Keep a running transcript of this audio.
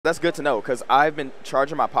That's good to know because I've been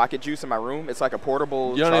charging my pocket juice in my room. It's like a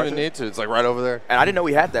portable You don't charger. even need to. It's like right over there. And I didn't know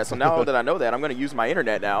we had that. So now that I know that, I'm going to use my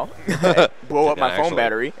internet now, blow up my phone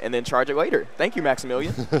battery, and then charge it later. Thank you,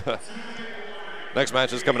 Maximilian. Next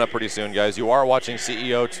match is coming up pretty soon, guys. You are watching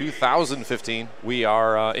CEO 2015. We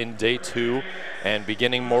are in day 2 and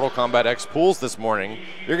beginning Mortal Kombat X pools this morning.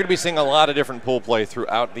 You're going to be seeing a lot of different pool play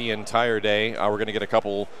throughout the entire day. We're going to get a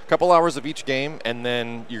couple hours of each game, and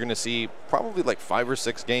then you're going to see probably like 5 or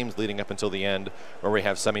 6 games leading up until the end, where we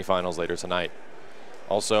have semifinals later tonight.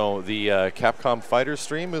 Also, the Capcom Fighter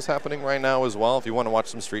stream is happening right now as well, if you want to watch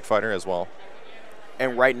some Street Fighter as well.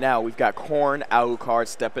 And right now, we've got Korn Alucard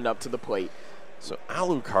stepping up to the plate. So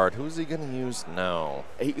Alucard, who's he going to use now?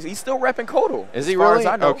 He's still repping Kotal. Is he really?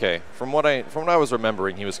 Okay. From what I was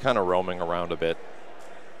remembering, he was kind of roaming around a bit.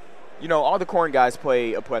 You know, all the Korn guys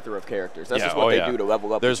play a plethora of characters. That's just what they do to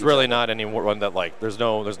level up. There's really not anyone that like. There's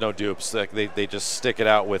no dupes. Like they just stick it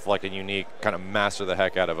out with like a unique kind of master the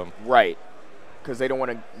heck out of them. Right. Because they don't want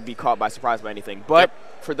to be caught by surprise by anything. But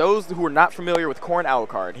for those who are not familiar with Korn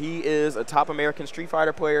Alucard, he is a top American Street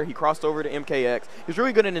Fighter player. He crossed over to MKX. He's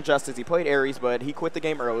really good in Injustice. He played Ares, but he quit the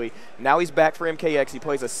game early. Now he's back for MKX. He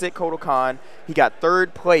plays a sick Kotal Kahn. He got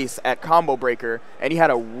 3rd place at Combo Breaker, and he had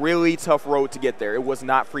a really tough road to get there. It was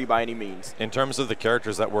not free by any means. In terms of the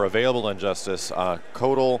characters that were available in Injustice,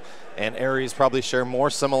 Kotal and Ares probably share more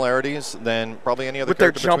similarities than probably any other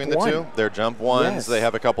character between the two. Their jump ones, yes. They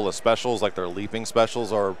have a couple of specials, like their leaping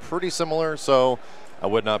specials are pretty similar, so I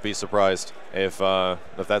would not be surprised if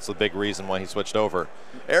that's the big reason why he switched over.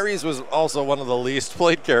 Ares was also one of the least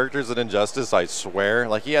played characters in Injustice, I swear.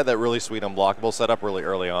 Like, he had that really sweet unblockable setup really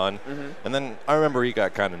early on, and then I remember he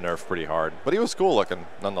got kind of nerfed pretty hard, but he was cool looking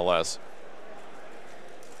nonetheless.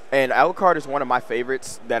 And Alucard is one of my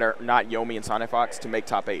favorites that are not Yomi and Sonic Fox to make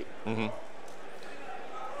top 8.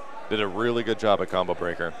 Did a really good job at Combo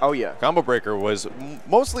Breaker. Oh, yeah. Combo Breaker was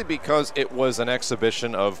mostly because it was an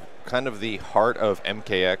exhibition of kind of the heart of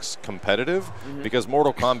MKX competitive, because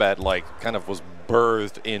Mortal Kombat like kind of was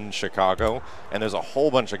birthed in Chicago, and there's a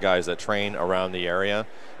whole bunch of guys that train around the area.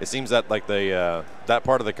 It seems that like that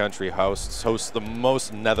part of the country hosts the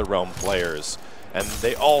most NetherRealm players, and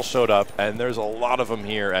they all showed up, and there's a lot of them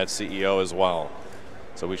here at CEO as well.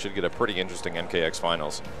 So we should get a pretty interesting MKX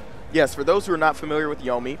finals. Yes, for those who are not familiar with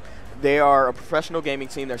Yomi, they are a professional gaming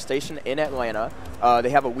team. They're stationed in Atlanta. They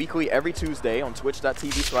have a weekly every Tuesday on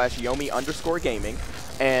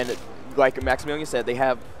twitch.tv/Yomi_gaming. And like Maximilian said, they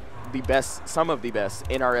have some of the best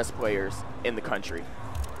NRS players in the country.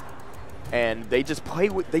 And they just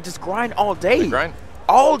they just grind all day. They grind.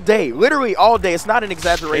 All day, literally all day. It's not an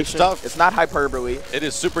exaggeration. It's tough. It's not hyperbole. It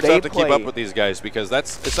is super tough to keep up with these guys, because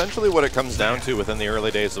that's essentially what it comes down to within the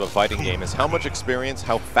early days of a fighting game, is how much experience,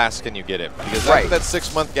 how fast can you get it. Because after that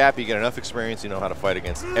 6-month gap, you get enough experience, you know how to fight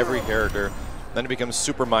against every character. Then it becomes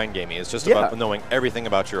super mind-gamey. It's just about knowing everything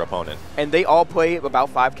about your opponent. And they all play about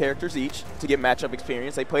 5 characters each to get matchup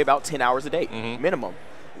experience. They play about 10 hours a day, minimum.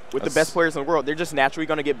 With the best players in the world, they're just naturally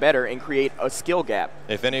going to get better and create a skill gap.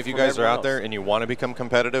 If any of you guys are out there and you want to become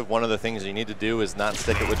competitive, one of the things you need to do is not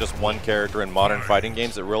stick it with just one character in modern fighting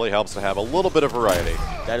games. It really helps to have a little bit of variety.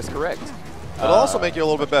 That is correct. It'll also make you a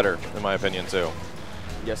little bit better, in my opinion, too.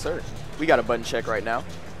 Yes, sir. We got a button check right now.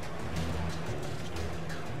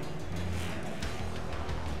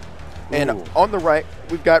 And on the right,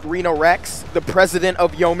 we've got Reno Rax, the president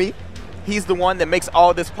of Yomi. He's the one that makes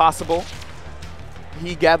all this possible.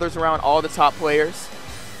 He gathers around all the top players,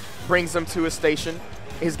 brings them to his station,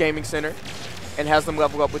 his gaming center, and has them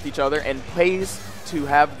level up with each other, and pays to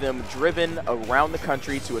have them driven around the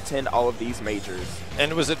country to attend all of these majors.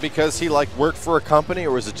 And was it because he like worked for a company,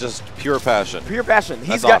 or was it just pure passion? Pure passion.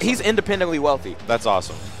 He's independently wealthy. That's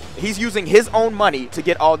awesome. He's using his own money to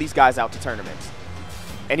get all these guys out to tournaments,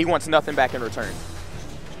 and he wants nothing back in return.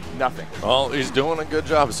 Nothing. Well, he's doing a good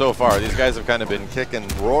job so far. These guys have kind of been kicking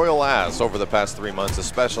royal ass over the past 3 months,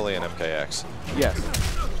 especially in MKX. Yes.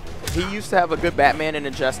 He used to have a good Batman in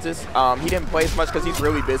Injustice. He didn't play as much because he's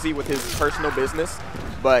really busy with his personal business,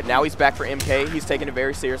 but now he's back for MK. He's taking it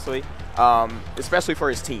very seriously, especially for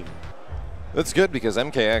his team. That's good, because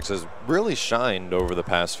MKX has really shined over the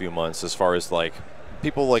past few months as far as like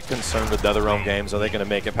people like concerned with NetherRealm games. Are they going to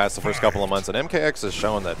make it past the first couple of months? And MKX has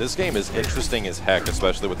shown that this game is interesting as heck,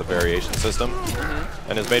 especially with the variation system,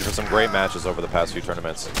 and has made for some great matches over the past few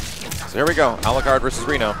tournaments. So here we go, Alucard versus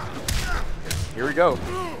Reno. Here we go.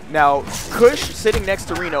 Now, Kush, sitting next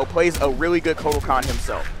to Reno, plays a really good Kotal Kahn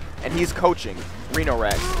himself, and he's coaching Reno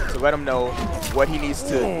Rax to let him know what he needs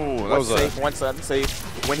to, what's safe, what's unsafe,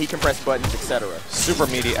 when he can press buttons, etc. Super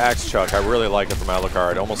meaty axe chuck. I really like it from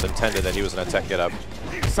Alucard. Almost intended that he was going to tech get up.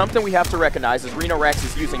 something we have to recognize is Reno Rax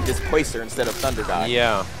is using Displacer instead of Thunder God.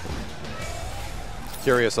 Yeah.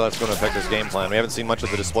 Curious how that's going to affect his game plan. We haven't seen much of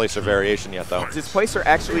the Displacer variation yet, though. Displacer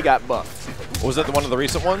actually got buffed. Was that one of the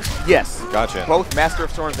recent ones? Yes. Gotcha. Both Master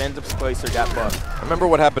of Storms and Displacer got buffed. I remember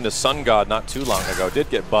what happened to Sun God not too long ago. Did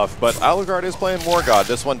get buffed, but Alucard is playing War God.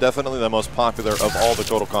 This one definitely the most popular of all the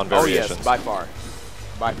Kotal Kahn variations. Oh, yes, by far.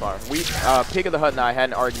 By far. We, Pig of the Hut and I had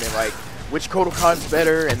an argument like, which Kotal Kahn's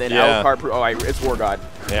better? And then Alucard, it's War God.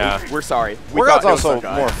 Yeah. We're sorry. War God's also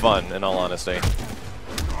more fun, in all honesty.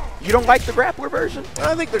 You don't like the grappler version?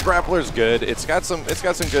 I think the grappler's good. It's got some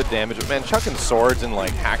good damage, but man, chucking swords and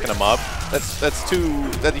like hacking them up, that's too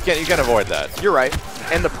you can't avoid that. You're right.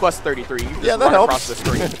 And the plus 33. You just yeah, that run helps. Across the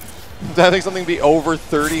screen. I think something be over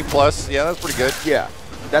 30 plus. Yeah, that's pretty good. Yeah,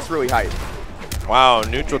 that's really hype. Wow,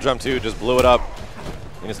 neutral jump 2 just blew it up.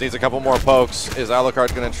 He just needs a couple more pokes. Is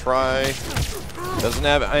Alucard going to try? Doesn't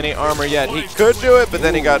have any armor yet. He could do it, but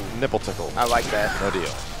then he got nipple tickled. I like that. No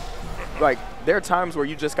deal. Like, there are times where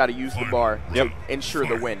you just got to use the bar to ensure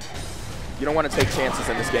the win. You don't want to take chances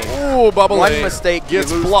in this game. Ooh, bubble. One mistake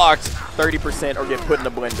gets blocked. 30% or get put in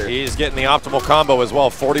the blender. He's getting the optimal combo as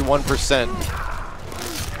well, 41%.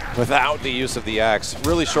 Without the use of the axe.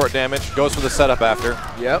 Really short damage. Goes for the setup after.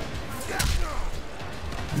 Yep.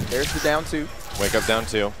 There's the down 2. Wake up down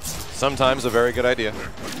 2. Sometimes a very good idea.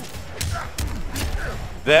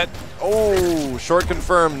 That, short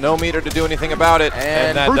confirmed. No meter to do anything about it.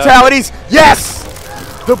 And brutalities. Yes!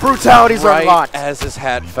 The brutalities are unlocked. As his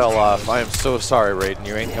hat fell off. I am so sorry, Raiden.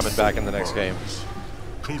 You ain't coming back in the next game.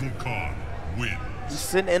 Kotal Kahn wins. He's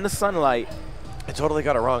sitting in the sunlight. I totally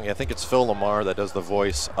got it wrong. I think it's Phil Lamar that does the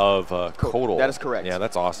voice of Kotal. That is correct. Yeah,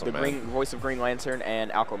 that's awesome, the voice of Green Lantern and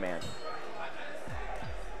Aquaman.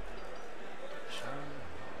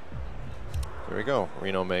 There we go.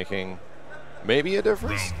 Reno making maybe a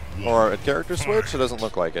difference or a character switch. It doesn't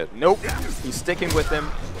look like it. Nope. He's sticking with him,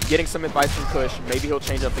 getting some advice from Kush. Maybe he'll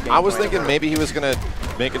change up the game. I was thinking maybe he was going to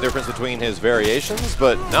make a difference between his variations,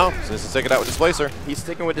 but no. Since he's taking it out with Displacer. He's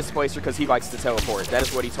sticking with Displacer because he likes to teleport. That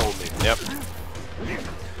is what he told me. Yep.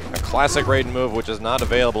 A classic Raiden move, which is not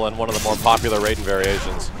available in one of the more popular Raiden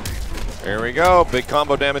variations. Here we go. Big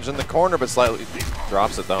combo damage in the corner, but slightly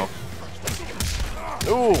drops it, though.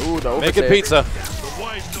 Ooh, making pizza.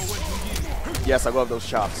 Yes, I love those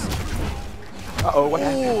chops. Uh-oh, what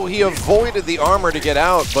happened? Ooh, he avoided the armor to get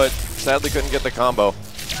out, but sadly couldn't get the combo.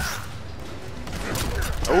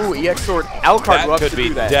 Ooh, EX Sword. Alucard loves to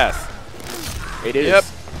do that. That could be death. It is. Yep.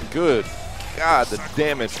 Good. God, the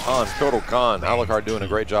damage on Kotal Kahn. Alucard doing a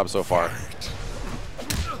great job so far.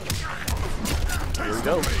 Here we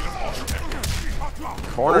go.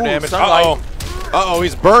 Corner damage. Sunlight. Uh-oh,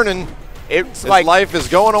 he's burning. It's His like life is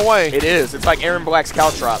going away. It is. It's like Aaron Black's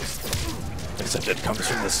Caltrops. Except it comes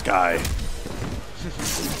from the sky.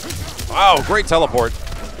 Wow, great teleport.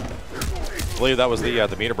 I believe that was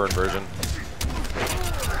the meter burn version.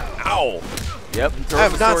 Ow. Yep. I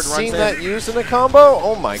have not seen that used in a combo.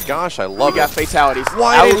 Oh my gosh, I love it. He got fatalities.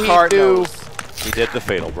 Why did he do? Knows. He did the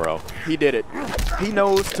fatal, bro. He did it. He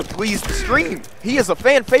knows to please the stream. He is a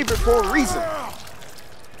fan favorite for a reason.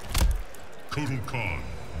 Kotal Kahn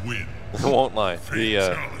wins. I won't lie.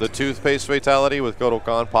 The toothpaste fatality with Kotal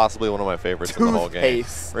Kahn, possibly one of my favorites in the whole game.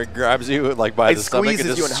 Where it grabs you like by the stomach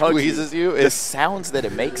and just squeezes you. The sounds that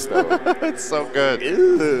it makes, though. It's so good.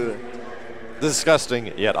 Ew.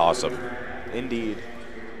 Disgusting, yet awesome. Indeed.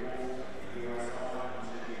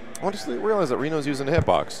 I honestly realize that Reno's using a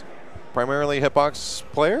hitbox. Primarily a hitbox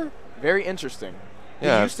player? Very interesting.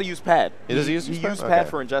 Yeah. He used to use pad. He used pad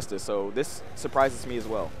for Injustice, so this surprises me as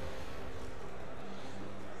well.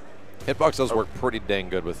 Hitbox does work pretty dang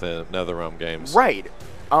good with the NetherRealm games. Right.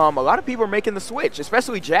 A lot of people are making the switch,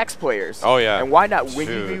 especially Jax players. Oh, yeah. And why not? When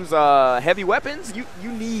you use heavy weapons,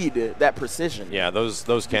 you need that precision. Yeah,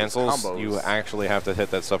 those cancels, you actually have to hit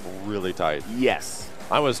that stuff really tight. Yes.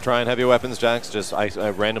 I was trying heavy weapons, Jax. I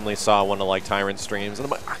randomly saw one of like Tyrant streams, and I'm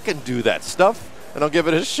like, I can do that stuff. And I'll give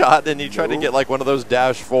it a shot, and you try to get like one of those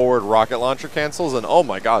dash forward rocket launcher cancels, and oh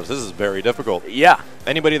my gosh, this is very difficult. Yeah.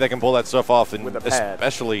 Anybody that can pull that stuff off, with a pad,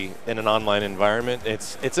 especially in an online environment,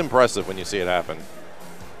 it's impressive when you see it happen.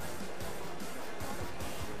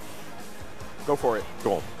 Go for it.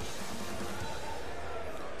 Cool.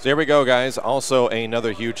 So here we go, guys. Also,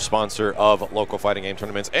 another huge sponsor of local fighting game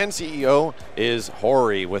tournaments and CEO is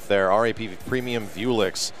Hori with their RAP Premium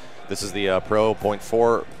Vuelix. This is the Pro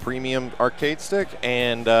 .4 Premium arcade stick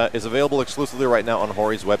and is available exclusively right now on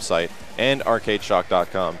Hori's website and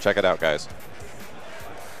arcadeshock.com. Check it out, guys.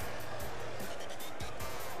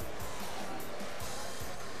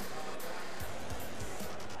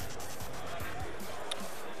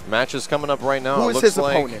 Match is coming up right now. Who it is looks his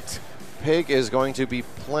like opponent? Pig is going to be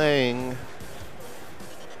playing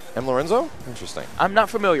M. Lorenzo? Interesting. I'm not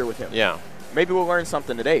familiar with him. Yeah. Maybe we'll learn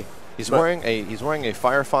something today. He's wearing a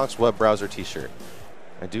Firefox web browser T-shirt.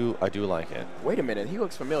 I do like it. Wait a minute, he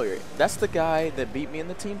looks familiar. That's the guy that beat me in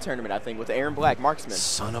the team tournament, I think, with Aaron Black, marksman.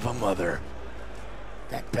 Son of a mother.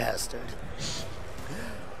 That bastard.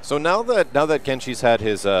 So now that Kenshi's had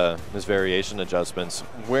his variation adjustments,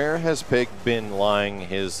 where has Pig been lying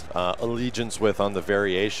his allegiance with on the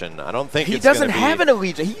variation? I don't think he doesn't have an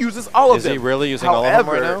allegiance. He uses all of them. Is he really using all of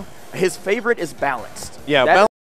them right now? His favorite is balanced. Yeah,